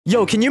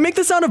Yo, can you make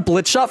the sound of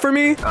Blitz shot for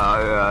me?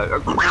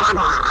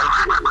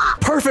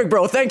 Perfect,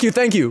 bro. Thank you,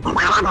 thank you.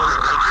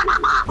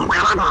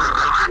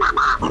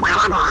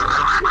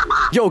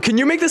 Yo, can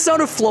you make the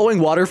sound of flowing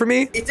water for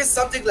me? It's just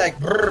something like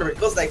brrr. It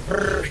goes like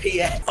brrr.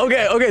 Yeah.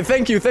 Okay,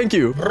 thank you, thank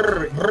you.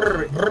 Brrr,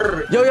 brrr,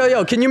 brrr.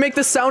 Yo, can you make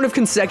the sound of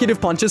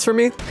consecutive punches for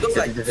me? It goes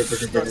like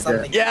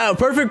something. Yeah,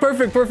 perfect.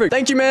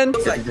 Thank you, man.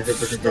 Like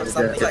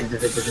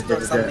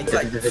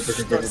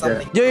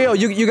something. Yo,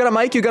 you got a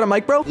mic? You got a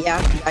mic, bro?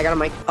 Yeah, I got a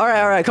mic. All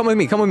right, come with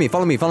me, follow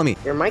me.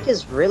 Your mic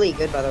is really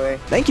good, by the way.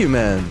 Thank you,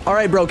 man. All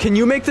right, bro, can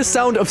you make the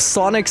sound of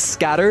Sonic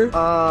scatter?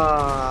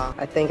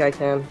 I think I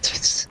can.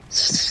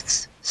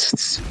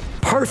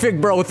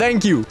 Perfect, bro,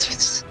 thank you.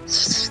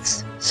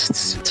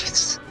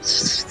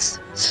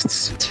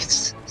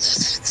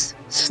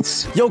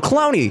 Yo,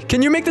 Clowny,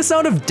 can you make the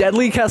sound of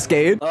Deadly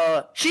Cascade?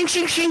 Shing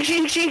shing shing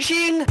shing shing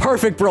shing.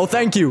 Perfect, bro,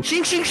 thank you.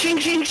 Shing shing shing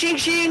shing shing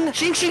shing.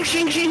 Shing shing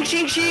shing shing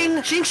shing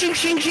shing. Shing shing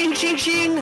shing shing shing shing.